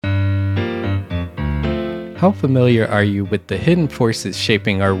How familiar are you with the hidden forces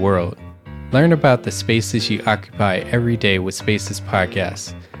shaping our world? Learn about the spaces you occupy every day with Spaces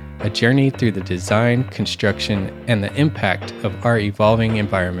Podcast, a journey through the design, construction, and the impact of our evolving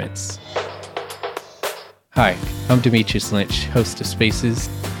environments. Hi, I'm Demetrius Lynch, host of Spaces,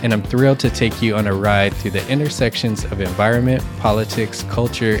 and I'm thrilled to take you on a ride through the intersections of environment, politics,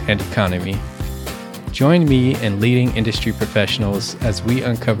 culture, and economy. Join me and leading industry professionals as we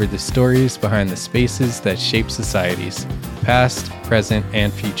uncover the stories behind the spaces that shape societies, past, present,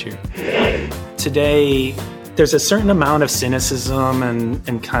 and future. Today, there's a certain amount of cynicism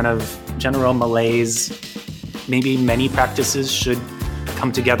and kind of general malaise. Maybe many practices should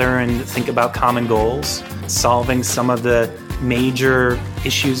come together and think about common goals, solving some of the major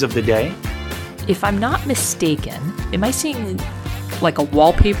issues of the day. If I'm not mistaken, am I seeing like a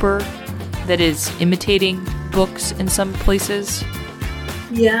wallpaper that is imitating books in some places?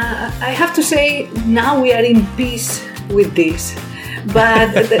 Yeah, I have to say now we are in peace with this.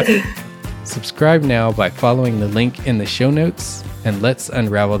 But Subscribe now by following the link in the show notes, and let's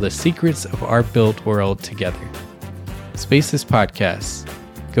unravel the secrets of our built world together. Spaces Podcast.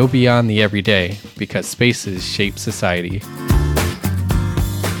 Go beyond the everyday because spaces shape society.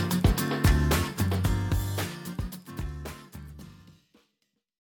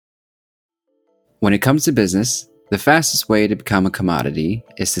 When it comes to business, the fastest way to become a commodity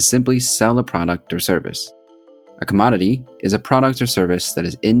is to simply sell a product or service. A commodity is a product or service that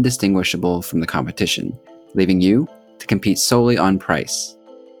is indistinguishable from the competition, leaving you to compete solely on price.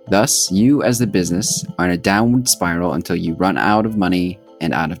 Thus, you as the business are in a downward spiral until you run out of money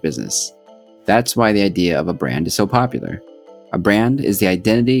and out of business. That's why the idea of a brand is so popular. A brand is the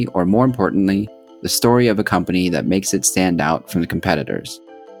identity, or more importantly, the story of a company that makes it stand out from the competitors.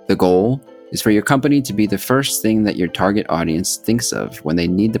 The goal is for your company to be the first thing that your target audience thinks of when they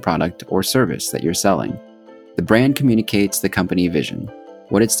need the product or service that you're selling. The brand communicates the company vision,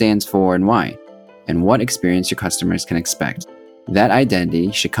 what it stands for and why, and what experience your customers can expect. That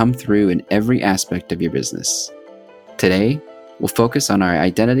identity should come through in every aspect of your business. Today, we'll focus on our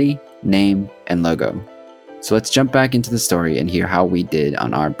identity, name, and logo. So let's jump back into the story and hear how we did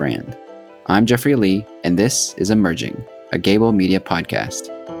on our brand. I'm Jeffrey Lee, and this is Emerging, a Gable Media podcast.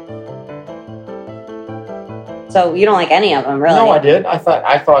 So you don't like any of them, really? No, I did. I thought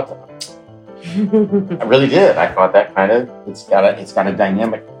I really did. I thought that kind of it's got a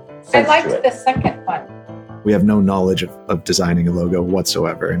dynamic sense I liked to it. the second one. We have no knowledge of designing a logo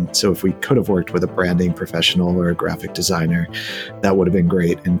whatsoever. And so if we could have worked with a branding professional or a graphic designer, that would have been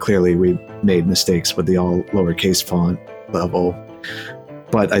great. And clearly we made mistakes with the all lowercase font level.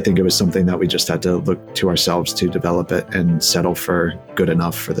 But I think it was something that we just had to look to ourselves to develop it and settle for good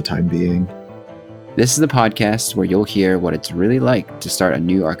enough for the time being. This is the podcast where you'll hear what it's really like to start a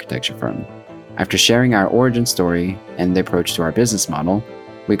new architecture firm. After sharing our origin story and the approach to our business model,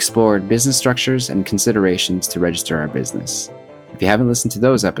 we explored business structures and considerations to register our business. If you haven't listened to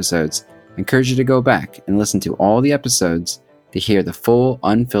those episodes, I encourage you to go back and listen to all the episodes to hear the full,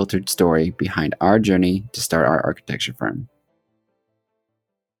 unfiltered story behind our journey to start our architecture firm.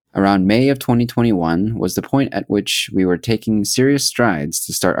 Around May of 2021 was the point at which we were taking serious strides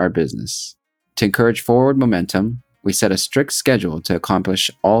to start our business. To encourage forward momentum, we set a strict schedule to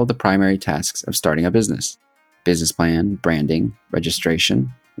accomplish all the primary tasks of starting a business: business plan, branding,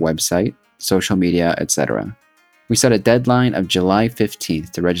 registration, website, social media, etc. We set a deadline of July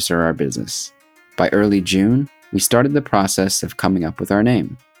 15th to register our business. By early June, we started the process of coming up with our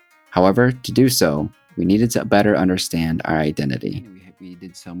name. However, to do so, we needed to better understand our identity. We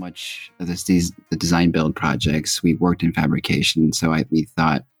did so much of the design build projects. We worked in fabrication, so we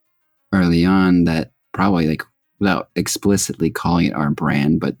thought early on that probably without explicitly calling it our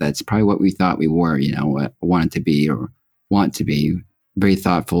brand, but that's probably what we thought we were, what wanted to be or want to be. Very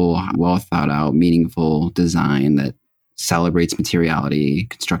thoughtful, well thought out, meaningful design that celebrates materiality,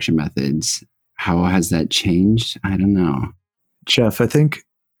 construction methods. How has that changed? I don't know. Jeff, I think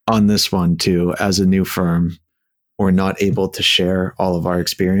on this one too, as a new firm, we're not able to share all of our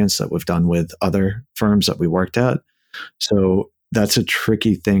experience that we've done with other firms that we worked at. So that's a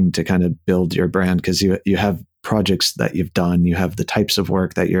tricky thing to kind of build your brand, because you have projects that you've done, you have the types of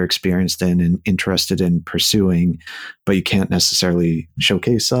work that you're experienced in and interested in pursuing, but you can't necessarily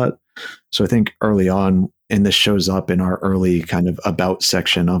showcase that. So I think early on, and this shows up in our early kind of about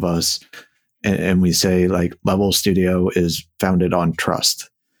section of us, and we say Level Studio is founded on trust.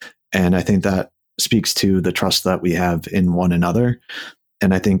 And I think that speaks to the trust that we have in one another.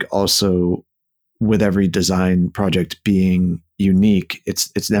 And I think also with every design project being unique,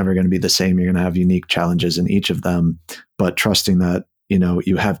 it's never going to be the same. You're going to have unique challenges in each of them, but trusting that,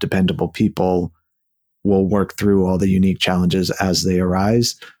 you have dependable people we'll work through all the unique challenges as they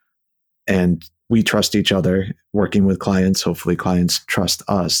arise. And we trust each other working with clients. Hopefully clients trust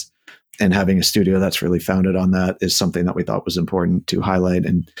us. And having a studio that's really founded on that is something that we thought was important to highlight.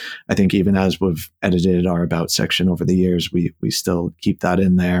 And I think even as we've edited our About section over the years, we still keep that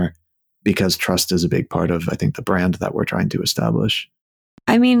in there because trust is a big part of, I think, the brand that we're trying to establish.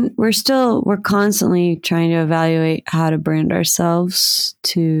 I mean, we're constantly trying to evaluate how to brand ourselves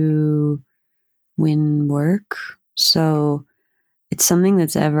to win work. So it's something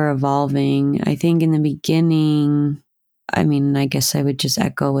that's ever evolving. I think in the beginning, I mean, I guess I would just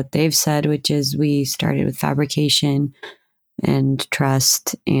echo what they've said, which is we started with fabrication and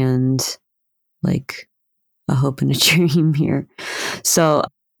trust and like a hope and a dream here. So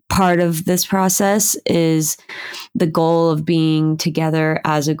part of this process is the goal of being together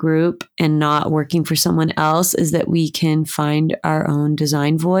as a group and not working for someone else is that we can find our own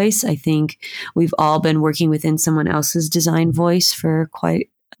design voice. I think we've all been working within someone else's design voice for quite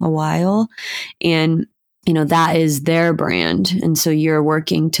a while. And you know, that is their brand. And so you're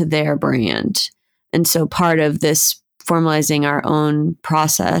working to their brand. And so part of this formalizing our own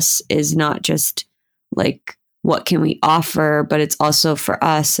process is not just like, what can we offer? But it's also for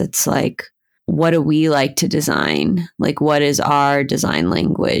us, it's like, what do we like to design? Like, what is our design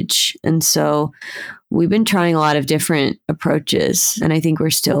language? And so we've been trying a lot of different approaches. And I think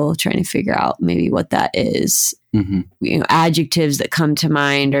we're still trying to figure out maybe what that is. Mm-hmm. You know, adjectives that come to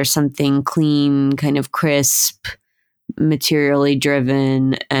mind are something clean, kind of crisp, materially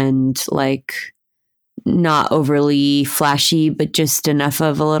driven, and like not overly flashy, but just enough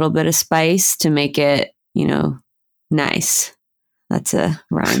of a little bit of spice to make it, you know, nice. That's a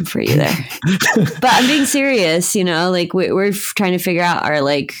rhyme for you there. But I'm being serious, you know, like we're trying to figure out our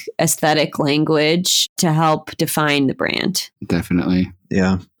like aesthetic language to help define the brand. Definitely.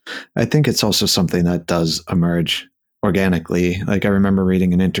 Yeah. I think it's also something that does emerge organically. Like I remember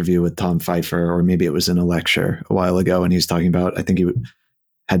reading an interview with Tom Pfeiffer, or maybe it was in a lecture a while ago, and he's talking about, I think he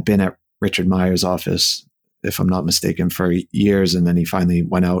had been at Richard Meyer's office, if I'm not mistaken, for years. And then he finally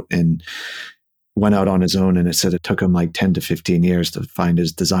went out on his own. And it said it took him like 10 to 15 years to find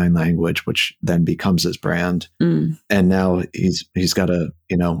his design language, which then becomes his brand. Mm. And now he's got a,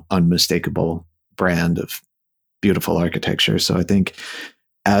 you know, unmistakable brand of beautiful architecture. So I think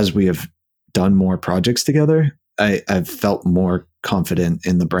as we have done more projects together, I've felt more confident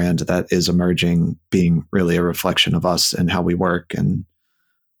in the brand that is emerging being really a reflection of us and how we work. And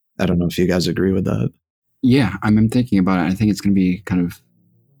I don't know if you guys agree with that. Yeah, I'm thinking about it. I think it's going to be kind of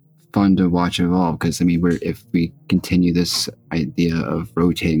fun to watch evolve because, I mean, if we continue this idea of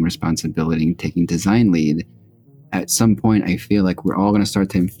rotating responsibility and taking design lead, at some point I feel like we're all going to start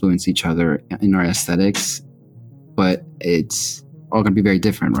to influence each other in our aesthetics, but it's all going to be very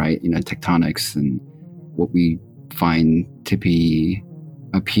different, right? You know, tectonics and what we find to be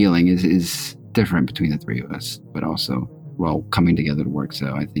appealing is different between the three of us, but also we're all coming together to work.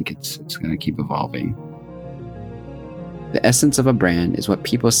 So I think it's going to keep evolving. The essence of a brand is what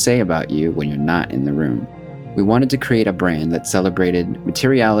people say about you when you're not in the room. We wanted to create a brand that celebrated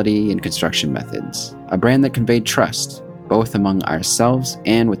materiality and construction methods, a brand that conveyed trust, both among ourselves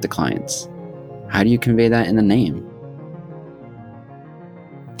and with the clients. How do you convey that in the name?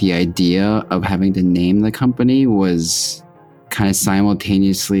 The idea of having to name the company was kind of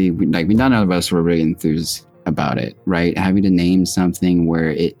simultaneously, like none of us were really enthused about it, right? Having to name something where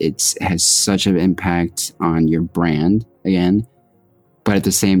it has such an impact on your brand again, but at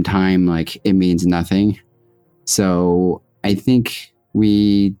the same time, like it means nothing. So I think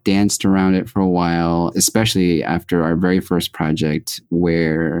we danced around it for a while, especially after our very first project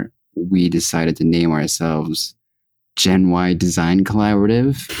where we decided to name ourselves Gen Y Design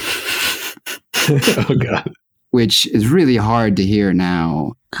Collaborative. Oh God. Which is really hard to hear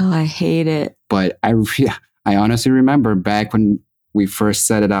now. Oh, I hate it. But I honestly remember back when we first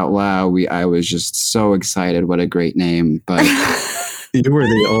said it out loud, I was just so excited. What a great name. But you were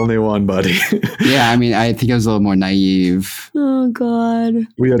the only one, buddy. Yeah, I mean, I think I was a little more naive. Oh, God.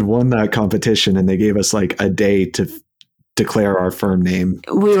 We had won that competition and they gave us like a day to declare our firm name.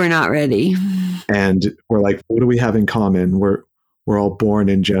 We were not ready. And we're like, what do we have in common? We're all born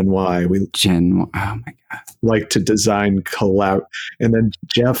in Gen Y. Oh my God. Like to design collab. And then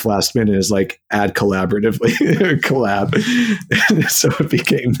Jeff last minute is like, add collaboratively, collab. So it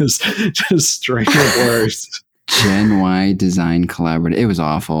became this just string of words. Gen Y Design Collaborative. It was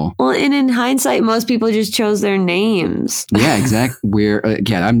awful. Well, and in hindsight, most people just chose their names. Yeah, exactly.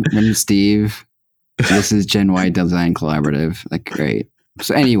 I'm Steve. This is Gen Y Design Collaborative. Like, great.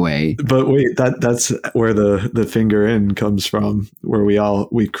 So anyway, but wait, that's where the finger in comes from, where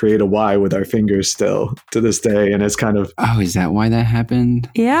we create a Y with our fingers still to this day, and it's kind of is that why that happened?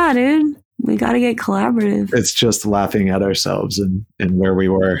 Yeah, dude. We got to get collaborative. It's just laughing at ourselves and where we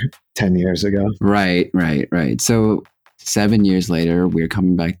were 10 years ago. Right. So 7 years later, we're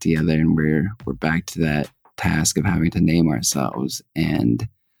coming back together, and we're back to that task of having to name ourselves. And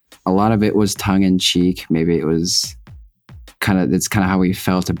a lot of it was tongue in cheek. Maybe it was it's kind of how we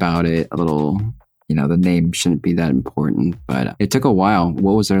felt about it. A little, the name shouldn't be that important, but it took a while.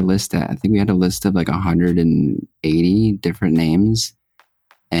 What was our list at? I think we had a list of like 180 different names,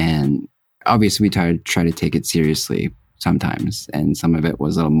 and obviously we try to take it seriously sometimes, and some of it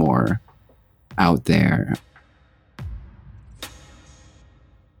was a little more out there.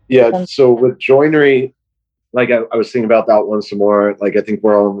 Yeah, so with joinery, like I was thinking about that one some more. Like I think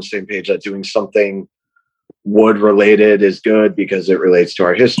we're all on the same page that doing something wood related is good because it relates to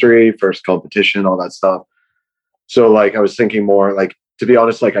our history, first competition, all that stuff. So like I was thinking more like, to be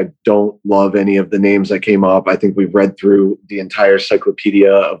honest, like I don't love any of the names that came up. I think we've read through the entire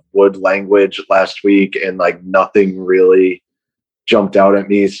cyclopedia of wood language last week, and like nothing really jumped out at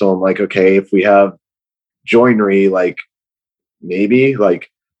me. So I'm like, okay, if we have joinery, like maybe like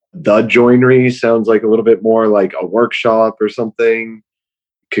the joinery sounds like a little bit more like a workshop or something.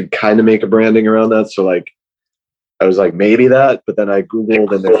 Could kind of make a branding around that. So like I was like, maybe that, but then I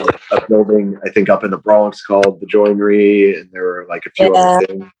Googled, and there's a building, I think up in the Bronx called the Joinery, and there were like a few other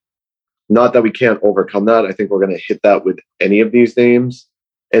things. Not that we can't overcome that. I think we're going to hit that with any of these names.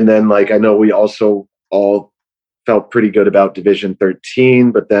 And then like, I know we also all felt pretty good about Division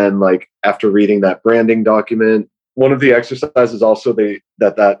 13, but then like after reading that branding document, one of the exercises also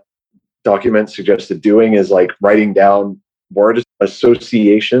that document suggested doing is like writing down word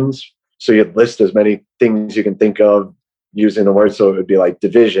associations. So you'd list as many things you can think of using the word. So it would be like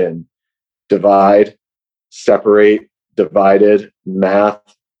division, divide, separate, divided, math,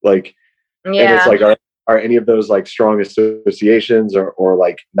 like, and it's like, are any of those like strong associations or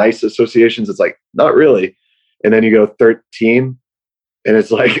like nice associations? It's like, not really. And then you go 13 and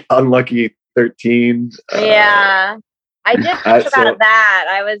it's like unlucky 13. Yeah. I did think about that.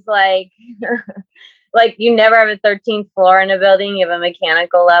 I was like, like you never have a 13th floor in a building, you have a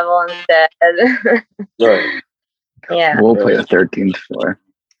mechanical level instead. Right. Yeah. We'll play the 13th floor.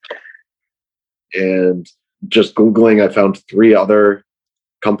 And just Googling, I found 3 other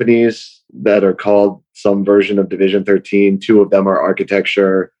companies that are called some version of Division 13. 2 of them are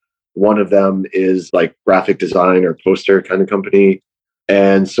architecture. One of them is like graphic design or poster kind of company.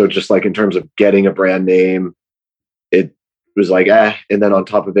 And so just like in terms of getting a brand name, it was like, and then on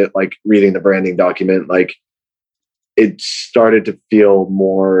top of it, like reading the branding document, like it started to feel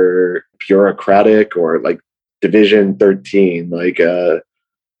more bureaucratic or like Division 13, like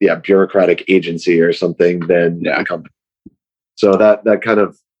bureaucratic agency or something than a company. So that kind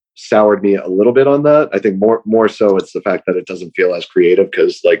of soured me a little bit on that. I think more so it's the fact that it doesn't feel as creative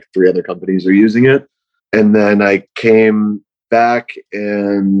because like 3 other companies are using it. And then I came back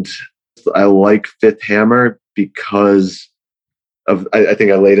and I like Fifth Hammer because of, I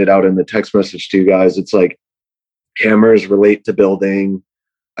think I laid it out in the text message to you guys. It's like hammers relate to building.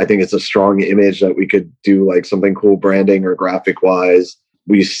 I think it's a strong image that we could do like something cool branding or graphic wise.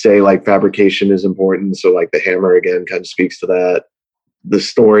 We say like fabrication is important. So like the hammer again kind of speaks to that. The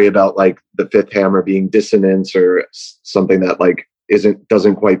story about like the fifth hammer being dissonance or something that like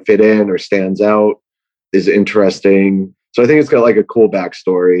doesn't quite fit in or stands out is interesting. So I think it's got like a cool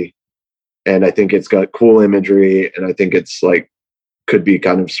backstory, and I think it's got cool imagery, and I think it's like could be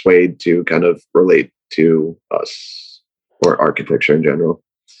kind of swayed to kind of relate to us or architecture in general.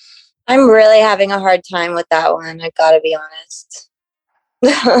 I'm really having a hard time with that one. I gotta be honest.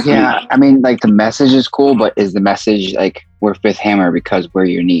 Yeah, I mean, like the message is cool, but is the message like we're Fifth Hammer because we're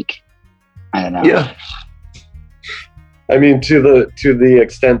unique? I don't know. Yeah, I mean, to the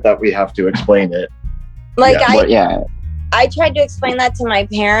extent that we have to explain it. Like I tried to explain that to my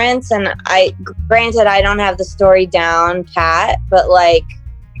parents, and granted I don't have the story down pat, but like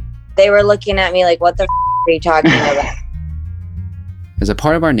they were looking at me like, "What the are you talking about?" As a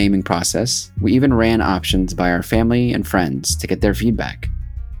part of our naming process, we even ran options by our family and friends to get their feedback.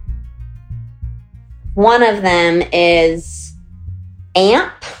 One of them is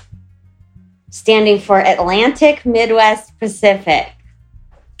AMP, standing for Atlantic Midwest Pacific.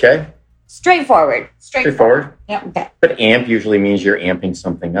 Okay. Straightforward. Yep. Okay. But amp usually means you're amping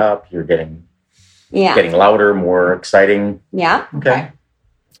something up. You're getting louder, more exciting. Yeah. Okay.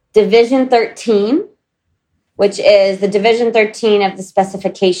 Division 13, which is the Division 13 of the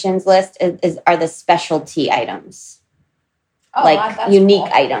specifications list, are the specialty items.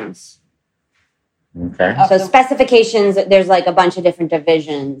 unique items. Okay. So specifications, there's like a bunch of different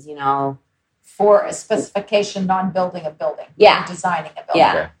divisions, For a specification on building a building. Yeah. Designing a building.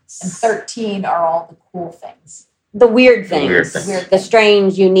 Yeah. Okay. And 13 are all the cool things. The weird things. The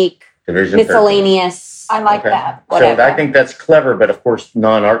strange, unique, Division miscellaneous. I like that. Whatever. So I think that's clever, but of course,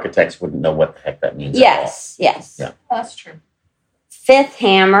 non-architects wouldn't know what the heck that means. Yes. Yeah. That's true. Fifth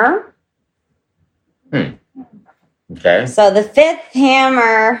hammer. Okay. So the fifth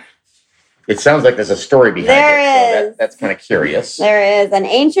hammer. It sounds like there's a story behind it. So that's kind of curious. There is. An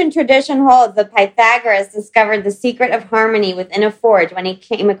ancient tradition holds that Pythagoras discovered the secret of harmony within a forge when he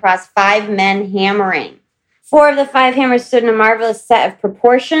came across 5 men hammering. 4 of the 5 hammers stood in a marvelous set of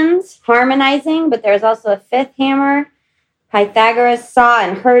proportions, harmonizing, but there was also a 5th hammer. Pythagoras saw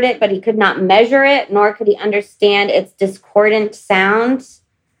and heard it, but he could not measure it, nor could he understand its discordant sounds,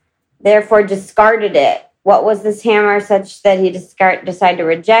 therefore discarded it. What was this hammer such that he decided to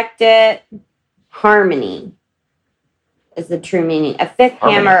reject it? Harmony is the true meaning. A 5th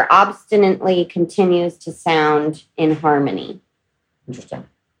hammer obstinately continues to sound in harmony. Interesting.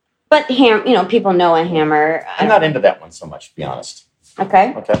 But people know a hammer. I'm not into that one so much, to be honest.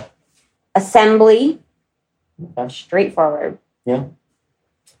 Okay. Assembly. Straightforward. Yeah.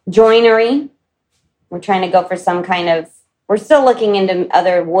 Joinery. We're trying to go for some kind of... We're still looking into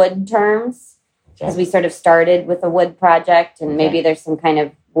other wood terms because we sort of started with a wood project, and maybe there's some kind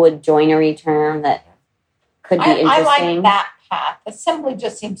of wood joinery term that could be interesting. I like that path. Assembly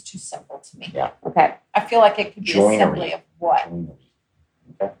just seems too simple to me. Yeah. Okay. I feel like it could be assembly of what?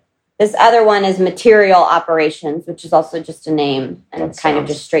 Okay. This other one is material operations, which is also just a name and kind of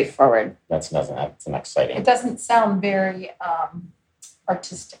just straightforward. That's nothing. That's an exciting. It doesn't sound very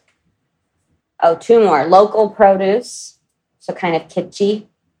artistic. Oh, 2 more. Local produce. So kind of kitschy.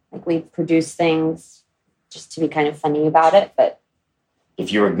 Like we produce things just to be kind of funny about it. But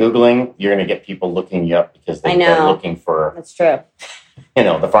if you were Googling, you're going to get people looking you up because they're looking for... That's true.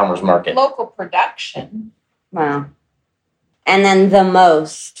 The farmer's market. Local production. Wow. And then the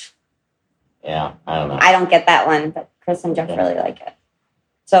most... Yeah, I don't know. I don't get that one, but Chris and Jeff really like it.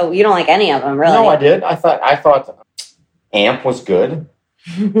 So you don't like any of them, really? No, I did. I thought AMP was good.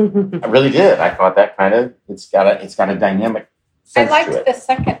 I really did. I thought that kind of it's got a dynamic sense. I liked to it. the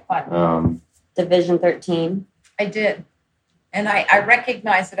second one. Division 13. I did, and I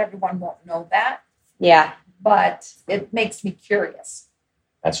recognize that everyone won't know that. Yeah, but it makes me curious.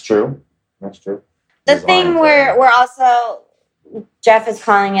 That's true. The thing we're also. Jeff is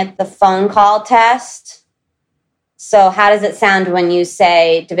calling it the phone call test. So how does it sound when you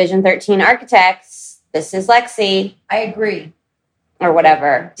say Division 13 Architects? This is Lexi. I agree. Or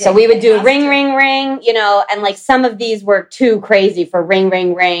whatever. Yeah, so we would do ring, ring, ring, and like some of these were too crazy for ring,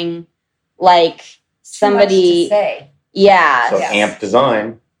 ring, ring. Like somebody. Too much to say. Yeah. So AMP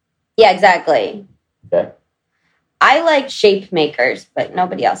design. Yeah, exactly. Okay. I like shape makers, but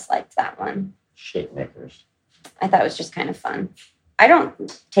nobody else liked that one. Shape makers. I thought it was just kind of fun. I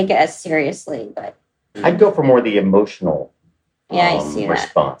don't take it as seriously, but... I'd go for more the emotional I see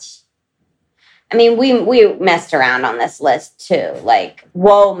response. That. I mean, we messed around on this list, too. Like,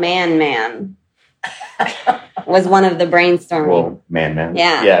 whoa, man was one of the brainstorming. Whoa, man.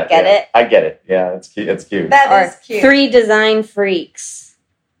 Yeah, get it? I get it. Yeah, it's cute. It's cute. That is cute. 3 design freaks.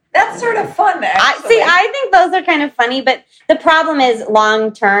 That's sort of fun, actually. I think those are kind of funny, but the problem is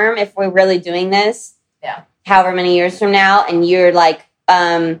long term, if we're really doing this... Yeah. However many years from now, and you're like,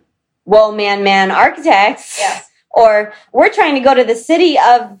 whoa, man, architects. Yes. Or we're trying to go to the city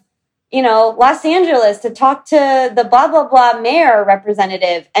of, Los Angeles to talk to the blah, blah, blah mayor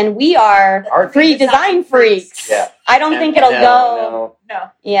representative, and we are free design freaks. Yeah. I don't think it'll go.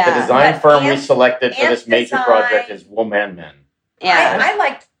 No. Yeah. The design firm we selected for this major project is Woman Men. Yeah. I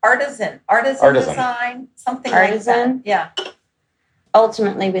liked artisan design, something like that. Yeah.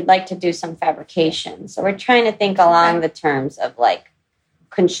 Ultimately, we'd like to do some fabrication. So we're trying to think along the terms of like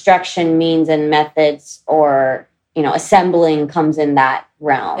construction means and methods, or, assembling comes in that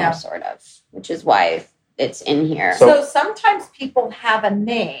realm, sort of, which is why it's in here. So sometimes people have a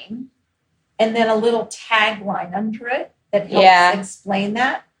name and then a little tagline under it that helps explain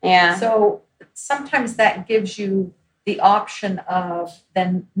that. Yeah. So sometimes that gives you the option of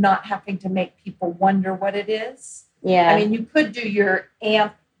then not having to make people wonder what it is. Yeah. I mean, you could do your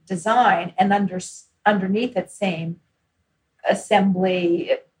AMP design and underneath it saying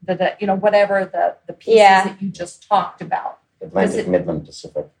assembly, whatever the pieces that you just talked about. Atlantic, Midland,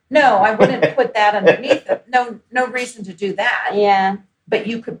 Pacific. No, I wouldn't put that underneath it. No reason to do that. Yeah. But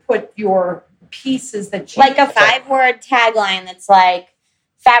you could put your pieces that you... Like a 5-word tagline that's like,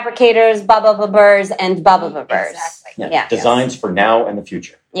 fabricators, blah, blah, blah, burrs, and blah, blah, blah, burrs. Exactly. Yeah. Designs for now and the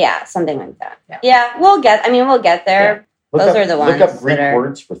future. Yeah, something like that. Yeah, we'll get there. Those are the ones. Look up Greek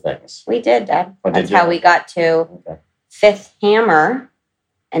words for things. We did, Dad. Oh, That's how we got to fifth hammer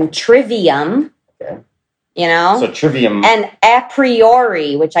and trivium. Okay. You know? So trivium. And a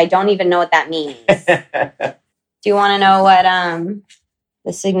priori, which I don't even know what that means. Do you want to know what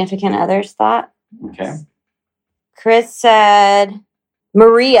the significant others thought? Okay. Chris said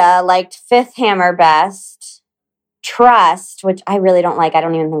Maria liked fifth hammer best. Trust, which I really don't like. I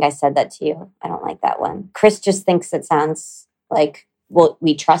don't even think I said that to you. I don't like that one. Chris just thinks it sounds like, well,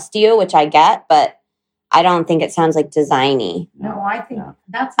 we trust you, which I get, but I don't think it sounds like designy. No, I think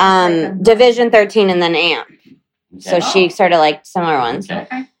that's Division 13 and then AMP. So she sort of liked similar ones.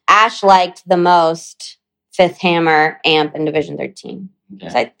 Okay. Ash liked the most fifth hammer, AMP, and Division 13. Okay.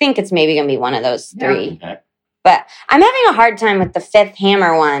 So I think it's maybe going to be one of those three. Okay. But I'm having a hard time with the fifth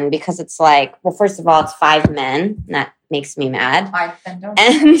hammer one because it's like, well, first of all, it's 5 men, and that makes me mad. 5 men don't.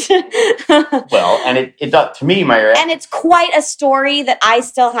 And well, and it to me, Myra. And it's quite a story that I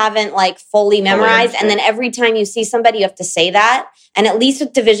still haven't like fully memorized. And then every time you see somebody, you have to say that. And at least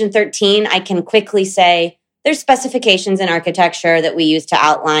with Division 13, I can quickly say there's specifications in architecture that we use to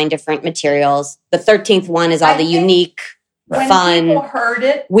outline different materials. The 13th one is all the unique, fun, people heard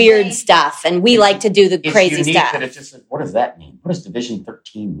it, weird stuff. And we like to do the crazy stuff. That it's just, what does that mean? What does Division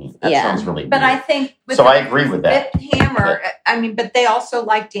 13 mean? That sounds really But weird. I think... So I agree with that. Fifth hammer, I mean, but they also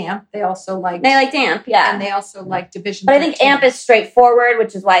liked AMP. They liked AMP, yeah. And they also liked Division 13. But I think AMP is straightforward,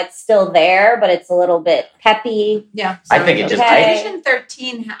 which is why it's still there, but it's a little bit peppy. Yeah. I think it just... Division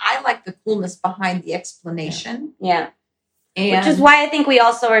 13, I like the coolness behind the explanation. Yeah. And which is why I think we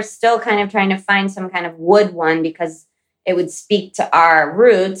also are still kind of trying to find some kind of wood one because it would speak to our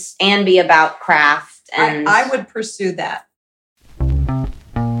roots and be about craft. And I would pursue that.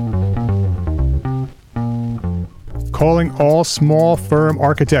 Calling all small firm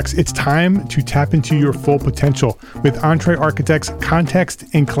architects. It's time to tap into your full potential with Entree Architects Context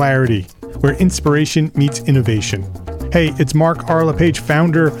and Clarity, where inspiration meets innovation. Hey, it's Mark R. LePage,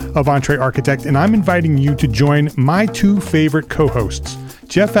 founder of Entree Architect, and I'm inviting you to join my 2 favorite co-hosts,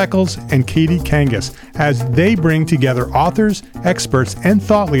 Jeff Eccles and Katie Kangas, as they bring together authors, experts, and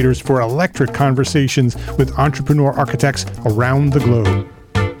thought leaders for electric conversations with entrepreneur architects around the globe.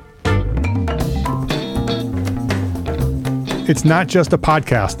 It's not just a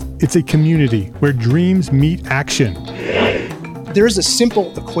podcast, it's a community where dreams meet action. There's a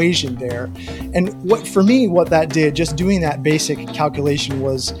simple equation there. And what that did, just doing that basic calculation,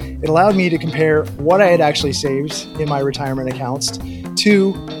 was it allowed me to compare what I had actually saved in my retirement accounts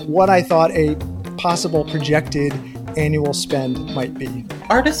to what I thought a possible projected annual spend might be.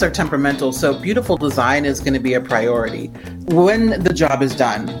 Artists are temperamental, so beautiful design is going to be a priority. When the job is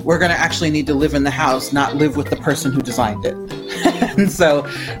done, we're going to actually need to live in the house, not live with the person who designed it. And so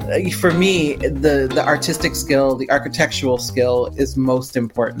for me, the artistic skill, the architectural skill is most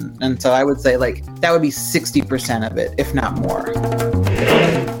important. And so I would say that would be 60% of it, if not more.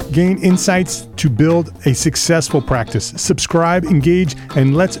 Gain insights to build a successful practice. Subscribe, engage,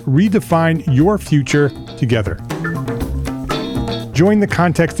 and let's redefine your future together. Join the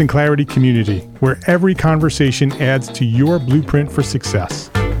Context and Clarity community, where every conversation adds to your blueprint for success.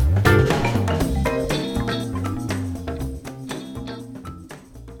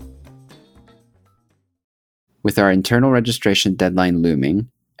 With our internal registration deadline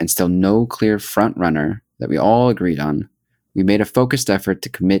looming, and still no clear front runner that we all agreed on, we made a focused effort to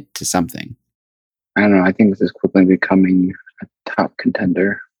commit to something. I don't know. I think this is quickly becoming a top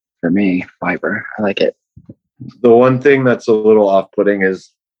contender for me. Fiverr. I like it. The one thing that's a little off-putting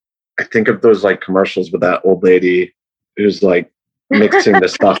is I think of those commercials with that old lady who's mixing the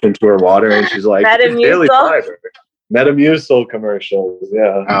stuff into her water, and she's like, Metamucil? Fiverr. Metamucil commercials.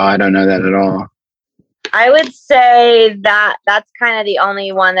 Yeah. Oh, I don't know that at all. I would say that that's kind of the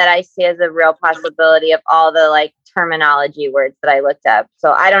only one that I see as a real possibility of all the terminology words that I looked up.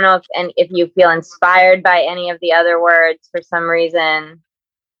 So I don't know if you feel inspired by any of the other words for some reason.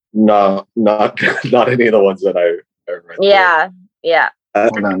 No, not any of the ones that I read. Yeah.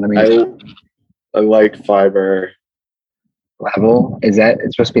 Hold on, I like Fiverr. Level? It's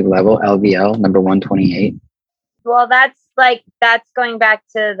supposed to be level, LVL, number 128. Well, that's going back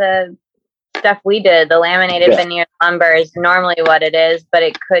to the stuff we did. The laminated veneer lumber is normally what it is, but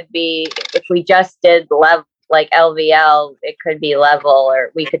it could be, if we just did LVL, it could be level,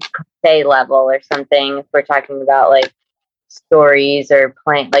 or we could say level or something if we're talking about stories or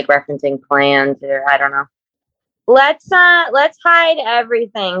referencing plans, or I don't know. Let's hide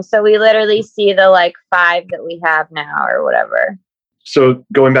everything so we literally see the 5 that we have now or whatever. So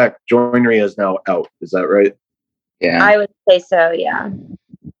going back, joinery is now out. Is that right? Yeah. I would say so, yeah.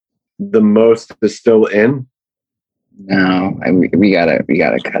 The most is still in? No, we gotta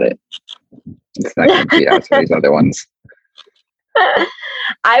cut it. It's not gonna beat out some of these other ones.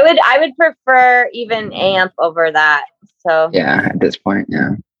 I would prefer even AMP over that. So Yeah, at this point,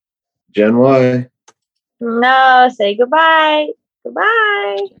 yeah. Gen Y? no, say goodbye. Goodbye.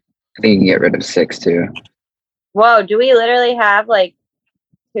 I think you can get rid of 6 too. Whoa, do we literally have like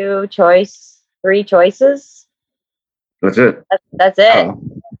 3 choices? That's it. That's it.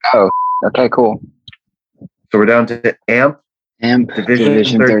 Oh, okay, cool. So we're down to AMP,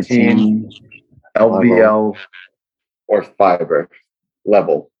 Division 13, LVL, or Fiber.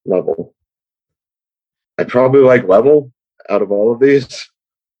 Level. I probably like level out of all of these.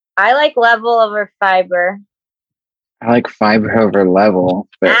 I like level over fiber. I like fiber over level,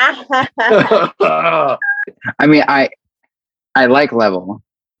 but I mean, I like level.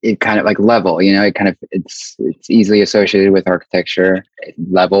 It kind of like level, it kind of it's easily associated with architecture.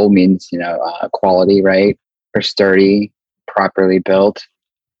 Level means quality, right? Or sturdy, properly built.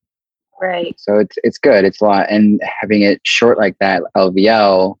 Right. So it's good. It's a lot, and having it short like that,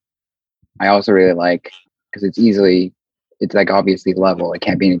 LVL, I also really like because it's like obviously level. It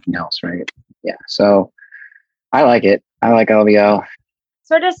can't be anything else, right? Yeah. So I like it. I like LVL.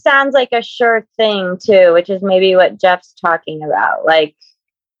 Sort of sounds like a sure thing too, which is maybe what Jeff's talking about. Like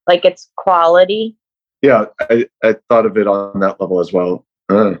it's quality. Yeah, I thought of it on that level as well.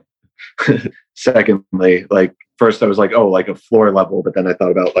 Secondly, like first I was like, oh, like a floor level, but then I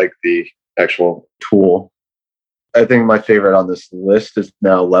thought about like the actual tool. I think my favorite on this list is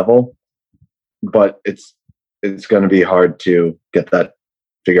now level, but it's going to be hard to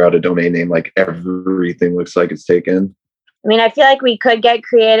figure out a domain name. Like everything looks like it's taken. I mean, I feel like we could get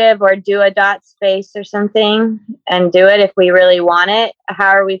creative or do a dot space or something and do it if we really want it. How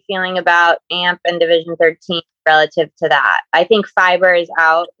are we feeling about AMP and Division 13 relative to that? I think fiber is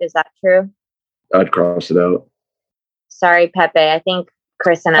out. Is that true? I'd cross it out. Sorry, Pepe. I think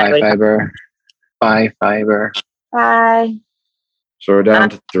Chris and I would. Fiber. Bye. So we're down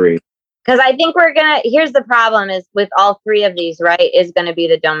to 3. Because I think here's the problem is with all 3 of these, right, is going to be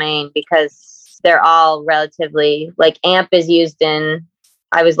the domain because they're all relatively, like AMP is used in,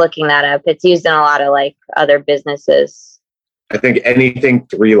 I was looking that up. It's used in a lot of like other businesses. I think anything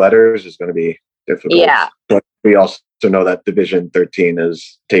 3 letters is going to be difficult. Yeah. But we also know that Division 13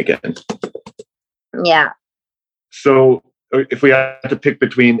 is taken. Yeah. So if we had to pick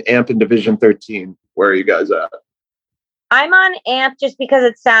between AMP and Division 13, where are you guys at? I'm on AMP just because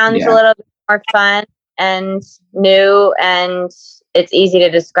it sounds a little bit more fun and new and it's easy to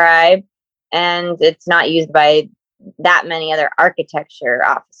describe and it's not used by that many other architecture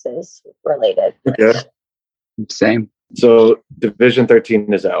offices related. Okay. Same. So Division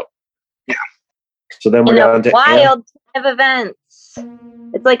 13 is out. Yeah. So then we're down to wild of events.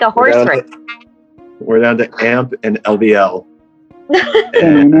 It's like a horse race. We're down to AMP and LVL.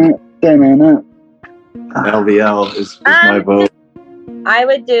 LVL is my vote. I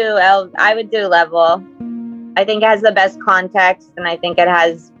would do level. I think it has the best context and I think it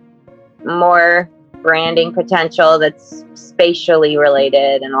has more branding potential that's spatially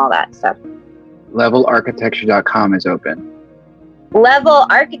related and all that stuff. Levelarchitecture.com is open.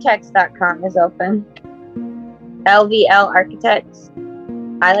 Levelarchitects.com is open. LVL Architects.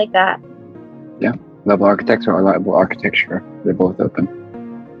 I like that. Yeah. Level Architects or Level Architecture. They're both open.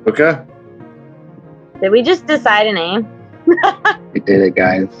 Okay. Did we just decide a name? We did it,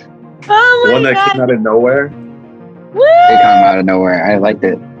 guys. Oh my The one that God. came out of nowhere? Woo! They come out of nowhere. I liked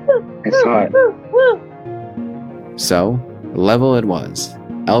it. I saw it. So, Level it was.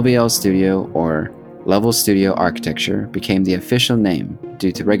 LVL Studio, or Level Studio Architecture, became the official name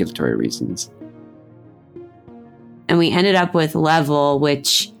due to regulatory reasons. And we ended up with Level,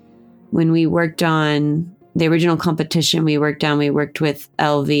 which when we worked on the original competition we worked with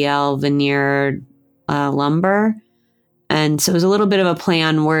LVL Veneer Lumber. And so it was a little bit of a play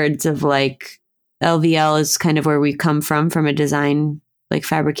on words of like LVL is kind of where we come from a design, like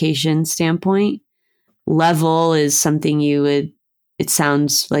fabrication standpoint. Level is something it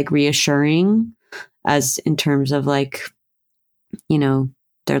sounds like reassuring as in terms of like,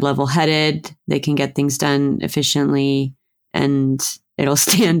 they're level headed, they can get things done efficiently and it'll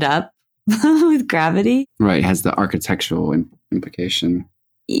stand up with gravity. Right. It has the architectural implication.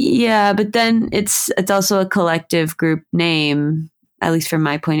 Yeah, but then it's also a collective group name, at least from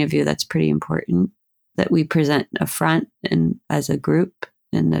my point of view. That's pretty important that we present a front and as a group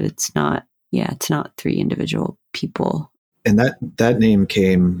and that it's not 3 individual people. And that name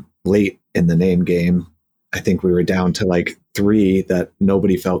came late in the name game. I think we were down to like three that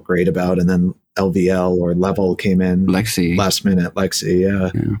nobody felt great about, and then LVL or Level came in last minute. Lexi,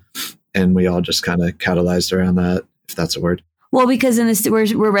 yeah. And we all just kind of catalyzed around that, if that's a word. Well, because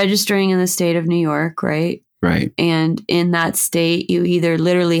we're registering in the state of New York, right? Right. And in that state, you either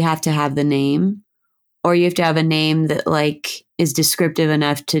literally have to have the name, or you have to have a name that like is descriptive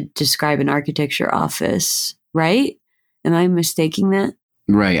enough to describe an architecture office, right? Am I mistaking that?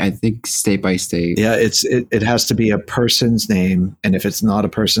 Right. I think state by state. Yeah, it has to be a person's name, and if it's not a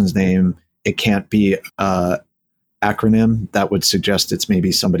person's name, it can't be a acronym that would suggest it's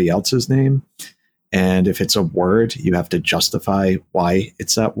maybe somebody else's name. And if it's a word, you have to justify why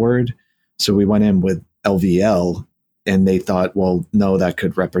it's that word. So we went in with LVL, and they thought, well, no, that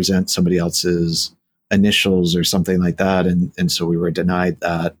could represent somebody else's initials or something like that. And so we were denied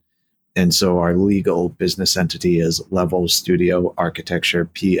that. And so our legal business entity is Level Studio Architecture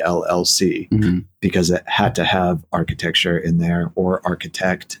PLLC, because it had to have architecture in there, or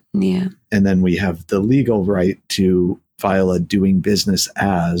architect. Yeah. And then we have the legal right to file a doing business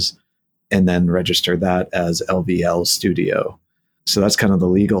as, and then register that as LVL Studio. So that's kind of the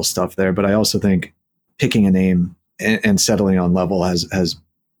legal stuff there. But I also think picking a name and settling on Level has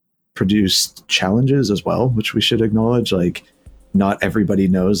produced challenges as well, which we should acknowledge. Like, not everybody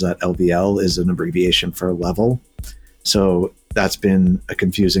knows that LVL is an abbreviation for Level. So that's been a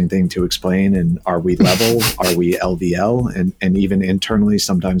confusing thing to explain. And are we Level? Are we LVL? And even internally,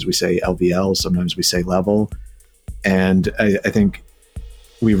 sometimes we say LVL, sometimes we say Level. And I think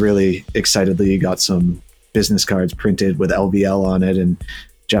we really excitedly got some business cards printed with LVL on it. And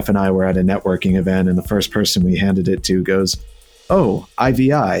Jeff and I were at a networking event, and the first person we handed it to goes, "Oh,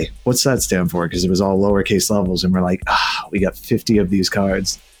 IVI, what's that stand for?" Because it was all lowercase levels. And we're like, we got 50 of these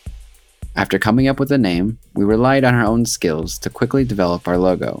cards. After coming up with a name, we relied on our own skills to quickly develop our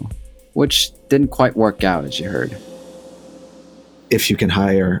logo, which didn't quite work out, as you heard. If you can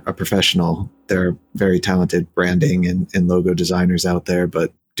hire a professional, there are very talented branding and logo designers out there,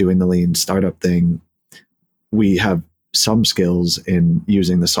 but doing the lean startup thing, we have some skills in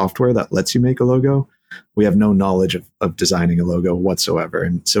using the software that lets you make a logo. We have no knowledge of designing a logo whatsoever.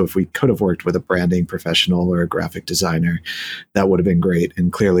 And so if we could have worked with a branding professional or a graphic designer, that would have been great.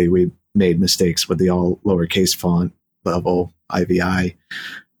 And clearly we made mistakes with the all lowercase font Level IVI.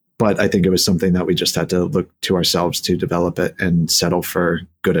 But I think it was something that we just had to look to ourselves to develop it and settle for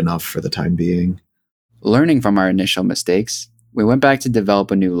good enough for the time being. Learning from our initial mistakes, we went back to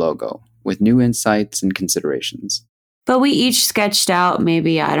develop a new logo with new insights and considerations. But we each sketched out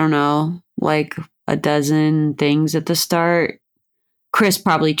maybe, I don't know, like a dozen things at the start. Chris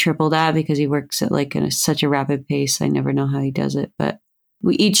probably triple that because he works at like such a rapid pace. I never know how he does it, but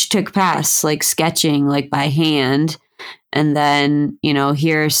we each took pass, like sketching like by hand. And then,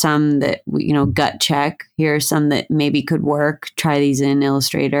 here are some that we, gut check. Here are some that maybe could work. Try these in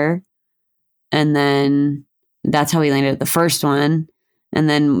Illustrator. And then that's how we landed at the first one. And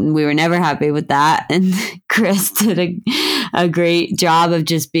then we were never happy with that. And Chris did a great job of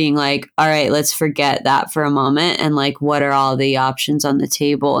just being like, all right, let's forget that for a moment. And like, what are all the options on the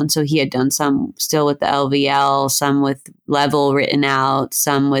table? And so he had done some still with the LVL, some with Level written out,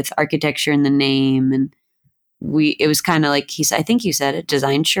 some with architecture in the name. And it was kind of like, I think you said it,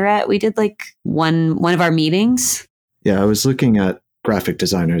 design charrette. We did like one of our meetings. Yeah, I was looking at graphic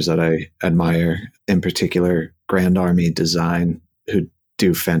designers that I admire, in particular, Grand Army Design, who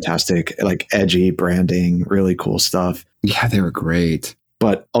do fantastic, like edgy branding, really cool stuff. Yeah, they were great.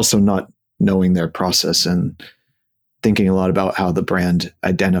 But also not knowing their process and thinking a lot about how the brand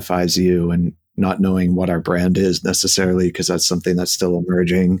identifies you, and not knowing what our brand is necessarily, because that's something that's still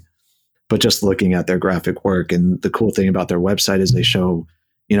emerging. But just looking at their graphic work, and the cool thing about their website is they show,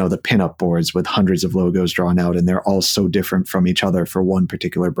 the pinup boards with hundreds of logos drawn out, and they're all so different from each other for one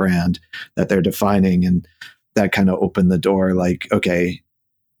particular brand that they're defining. And that kind of opened the door, like, okay,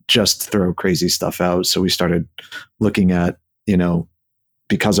 just throw crazy stuff out. So we started looking at,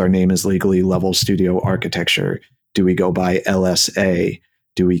 because our name is legally Level Studio Architecture, do we go by LSA?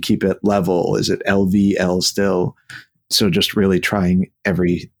 Do we keep it Level? Is it LVL still? So just really trying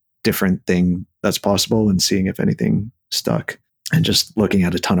every different thing that's possible and seeing if anything stuck, and just looking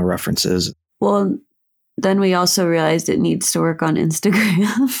at a ton of references. Well, then we also realized it needs to work on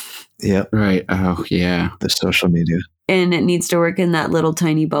Instagram. Yep. Right. Oh, yeah. The social media. And it needs to work in that little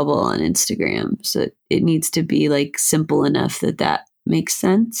tiny bubble on Instagram. So it needs to be like simple enough that makes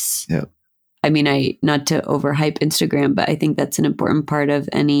sense. Yeah. I mean, not to overhype Instagram, but I think that's an important part of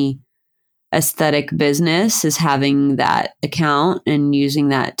any aesthetic business is having that account and using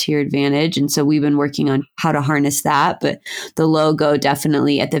that to your advantage. And so we've been working on how to harness that. But the logo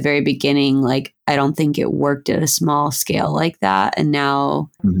definitely at the very beginning, like I don't think it worked at a small scale like that. And now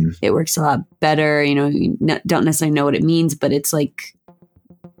it works a lot better. You know, you don't necessarily know what it means, but it's like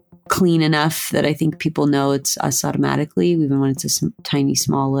clean enough that I think people know it's us automatically, even when it's a tiny,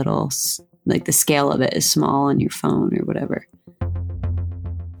 small little, like the scale of it is small on your phone or whatever.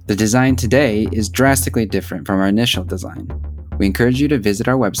 The design today is drastically different from our initial design. We encourage you to visit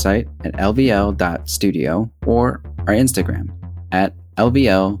our website at lvl.studio or our Instagram at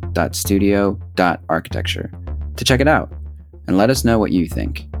lvl.studio.architecture to check it out and let us know what you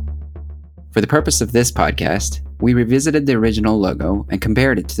think. For the purpose of this podcast, we revisited the original logo and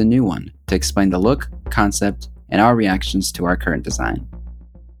compared it to the new one to explain the look, concept, and our reactions to our current design.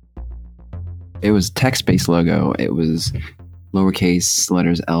 It was a text-based logo. It was lowercase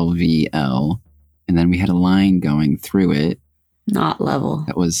letters LVL, and then we had a line going through it. Not level.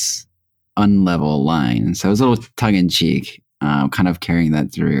 That was unlevel line. So it was a little tongue-in-cheek, kind of carrying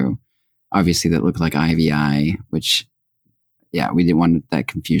that through. Obviously, that looked like IVI, which, yeah, we didn't want that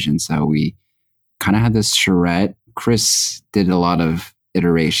confusion. So we kind of had this charrette. Chris did a lot of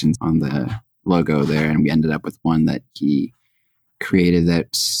iterations on the logo there, and we ended up with one that he created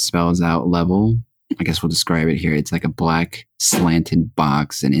that spells out level. I guess we'll describe it here. It's like a black slanted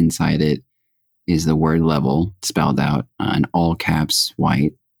box, and inside it is the word level spelled out in all caps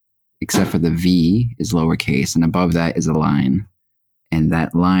white, except for the V is lowercase, and above that is a line. And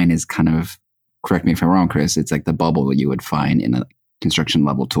that line is kind of, correct me if I'm wrong, Chris, it's like the bubble that you would find in a construction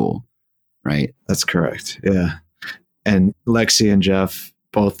level tool, right? That's correct. Yeah. And Lexi and Jeff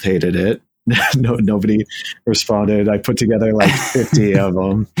both hated it. Nobody responded. I put together like 50 of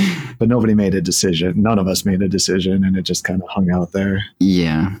them, but nobody made a decision. None of us made a decision, and it just kind of hung out there.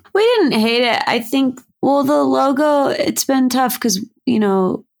 Yeah. We didn't hate it. I think, well, the logo, it's been tough because, you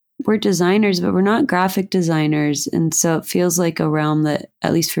know, we're designers, but we're not graphic designers. And so it feels like a realm that,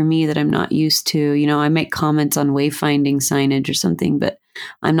 at least for me, that I'm not used to. You know, I make comments on wayfinding signage or something, but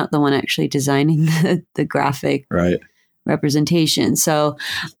I'm not the one actually designing the graphic representation. So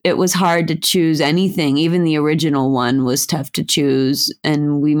it was hard to choose anything. Even the original one was tough to choose.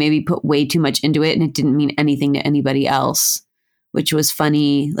 And we maybe put way too much into it, and it didn't mean anything to anybody else, which was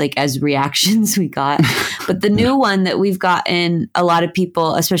funny, like as reactions we got. But the new one that we've gotten, a lot of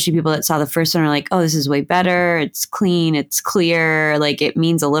people, especially people that saw the first one, are like, oh, this is way better. It's clean. It's clear. Like it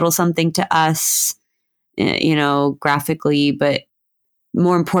means a little something to us, you know, graphically, but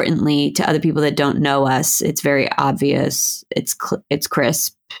more importantly, to other people that don't know us, it's very obvious. It's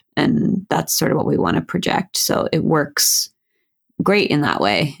crisp, and that's sort of what we want to project. So it works great in that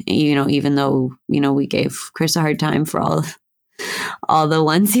way. You know, even though, you know, we gave Chris a hard time for all the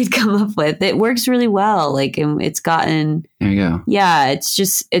ones he'd come up with, it works really well. Like it's gotten, there you go. Yeah,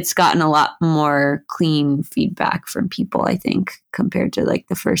 it's gotten a lot more clean feedback from people, I think, compared to like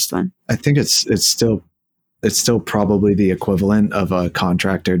the first one. I think it's still probably the equivalent of a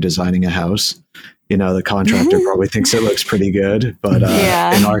contractor designing a house. You know, the contractor probably thinks it looks pretty good, but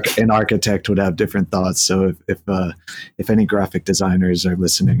an architect would have different thoughts. So if any graphic designers are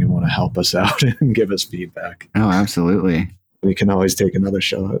listening and want to help us out and give us feedback, oh, absolutely, we can always take another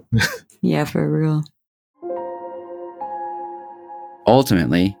shot. Yeah, for real.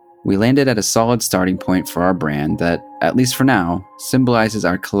 Ultimately, we landed at a solid starting point for our brand that, at least for now, symbolizes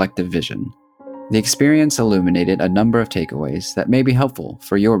our collective vision. The experience illuminated a number of takeaways that may be helpful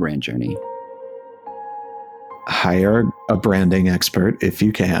for your brand journey. Hire a branding expert if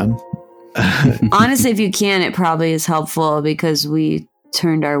you can. Honestly, if you can, it probably is helpful because we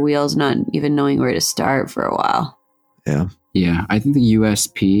turned our wheels not even knowing where to start for a while. Yeah. Yeah. I think the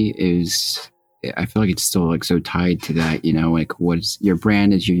USP is, I feel like it's still like so tied to that, you know, like what's your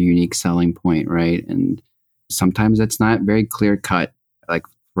brand is your unique selling point, right? And sometimes that's not very clear cut, like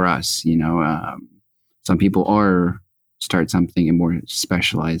for us, you know, some people start something and more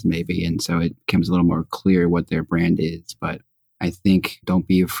specialized maybe. And so it becomes a little more clear what their brand is. But I think don't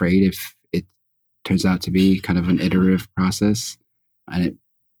be afraid if it turns out to be kind of an iterative process and it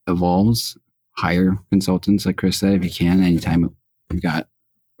evolves. Hire consultants, like Chris said, if you can, anytime you've got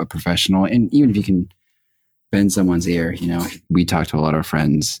a professional. And even if you can bend someone's ear, you know, we talked to a lot of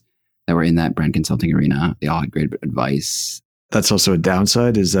friends that were in that brand consulting arena. They all had great advice. That's also a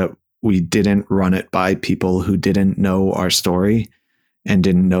downside, is that we didn't run it by people who didn't know our story and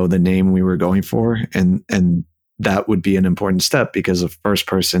didn't know the name we were going for. And that would be an important step, because the first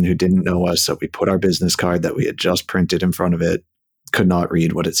person who didn't know us, that we put our business card that we had just printed in front of it, could not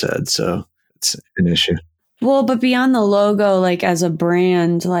read what it said. So it's an issue. Well, but beyond the logo, like as a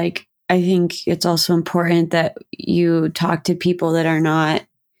brand, like I think it's also important that you talk to people that are not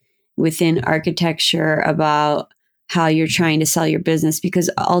within architecture about how you're trying to sell your business, because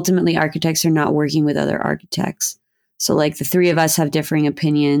ultimately architects are not working with other architects. So like the three of us have differing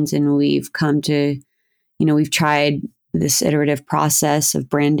opinions, and we've come to, we've tried this iterative process of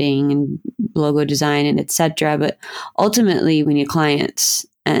branding and logo design and etc. But ultimately we need clients,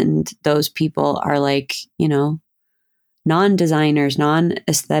 and those people are like, non-designers,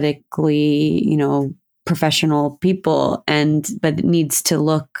 non-aesthetically, professional people, but it needs to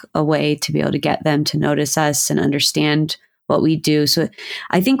look a way to be able to get them to notice us and understand what we do. So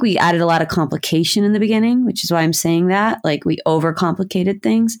I think we added a lot of complication in the beginning, which is why I'm saying that, like we overcomplicated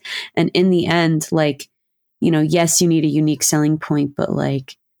things. And in the end, like, yes, you need a unique selling point, but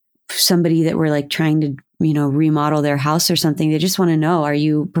like somebody that we're like trying to, remodel their house or something, they just want to know, are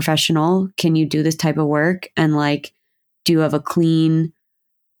you professional? Can you do this type of work? And like, do you have a clean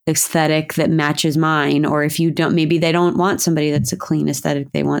aesthetic that matches mine? Or if you don't, maybe they don't want somebody that's a clean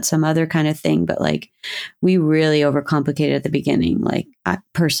aesthetic. They want some other kind of thing. But like, we really overcomplicated at the beginning. Like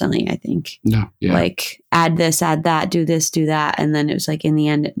personally, I think like add this, add that, do this, do that. And then it was like, in the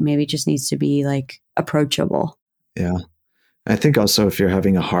end, it maybe just needs to be like approachable. Yeah. I think also if you're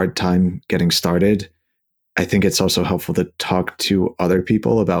having a hard time getting started, I think it's also helpful to talk to other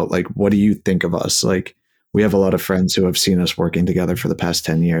people about like, what do you think of us? Like, we have a lot of friends who have seen us working together for the past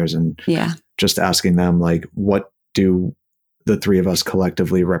 10 years, and just asking them like, what do the three of us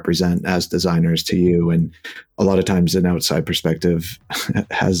collectively represent as designers to you? And a lot of times an outside perspective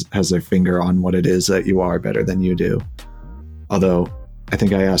has their finger on what it is that you are better than you do. Although I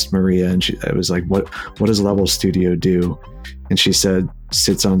think I asked Maria, and I was like, what does Level Studio do? And she said,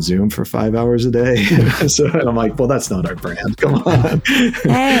 sits on Zoom for 5 hours a day. So I'm like, well, that's not our brand. Come on.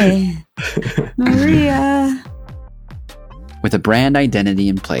 Hey, Maria. With a brand identity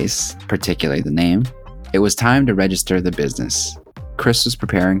in place, particularly the name, it was time to register the business. Chris was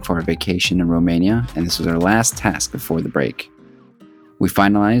preparing for a vacation in Romania, and this was our last task before the break. We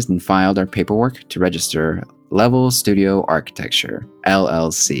finalized and filed our paperwork to register Level Studio Architecture,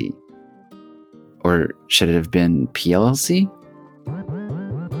 LLC. Or should it have been PLLC?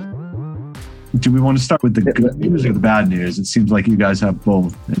 Do we want to start with the good news or the bad news? It seems like you guys have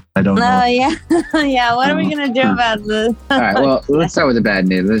both. I don't know. Oh, yeah. Yeah, what are we going to do about this? All right, well, let's start with the bad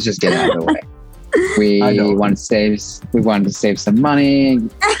news. Let's just get out of the way. We wanted to save some money,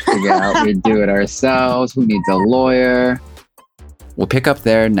 figure out we'd do it ourselves. Who needs a lawyer? We'll pick up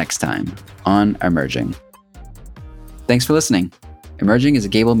there next time on Emerging. Thanks for listening. Emerging is a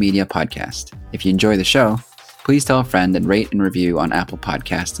Gable Media podcast. If you enjoy the show, please tell a friend and rate and review on Apple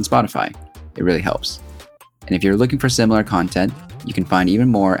Podcasts and Spotify. It really helps. And if you're looking for similar content, you can find even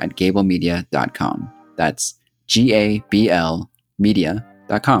more at gablemedia.com. That's GABL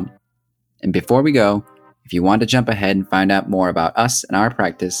media.com. And before we go, if you want to jump ahead and find out more about us and our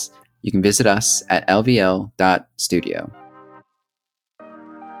practice, you can visit us at lvl.studio.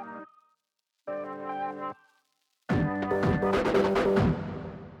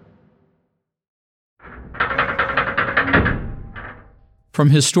 From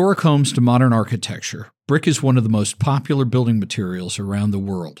historic homes to modern architecture, brick is one of the most popular building materials around the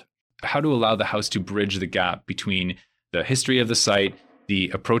world. How to allow the house to bridge the gap between the history of the site, the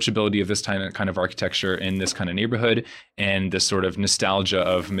approachability of this kind of architecture in this kind of neighborhood, and the sort of nostalgia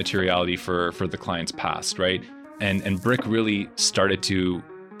of materiality for the client's past, right? And brick really started to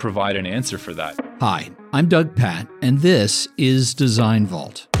provide an answer for that. Hi, I'm Doug Patt, and this is Design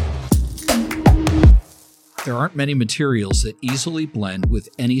Vault. There aren't many materials that easily blend with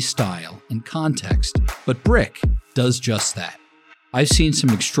any style and context, but brick does just that. I've seen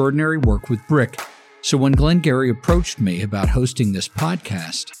some extraordinary work with brick, so when Glenn Gary approached me about hosting this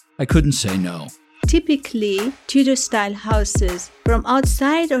podcast, I couldn't say no. Typically, Tudor-style houses from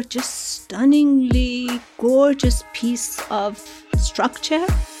outside are just stunningly gorgeous piece of structure,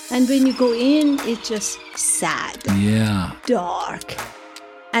 and when you go in, it's just sad, dark.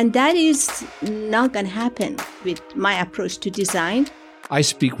 And that is not going to happen with my approach to design. I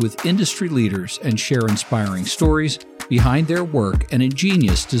speak with industry leaders and share inspiring stories behind their work and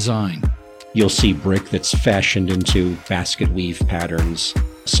ingenious design. You'll see brick that's fashioned into basket weave patterns,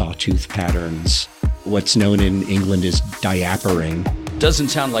 sawtooth patterns. What's known in England as diapering. Doesn't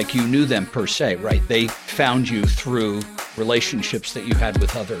sound like you knew them per se, right? They found you through relationships that you had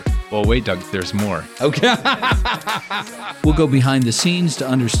with other. Well, wait, Doug, there's more. Okay. We'll go behind the scenes to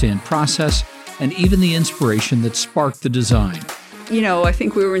understand process and even the inspiration that sparked the design. You know, I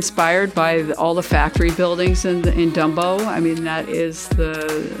think we were inspired by all the factory buildings in Dumbo. I mean, that is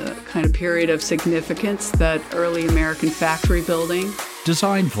the kind of period of significance, that early American factory building.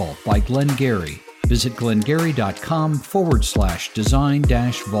 Design Vault by Glengarry. Visit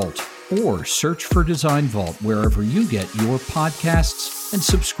glengarry.com/design-vault or search for Design Vault wherever you get your podcasts and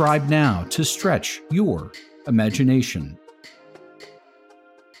subscribe now to stretch your imagination.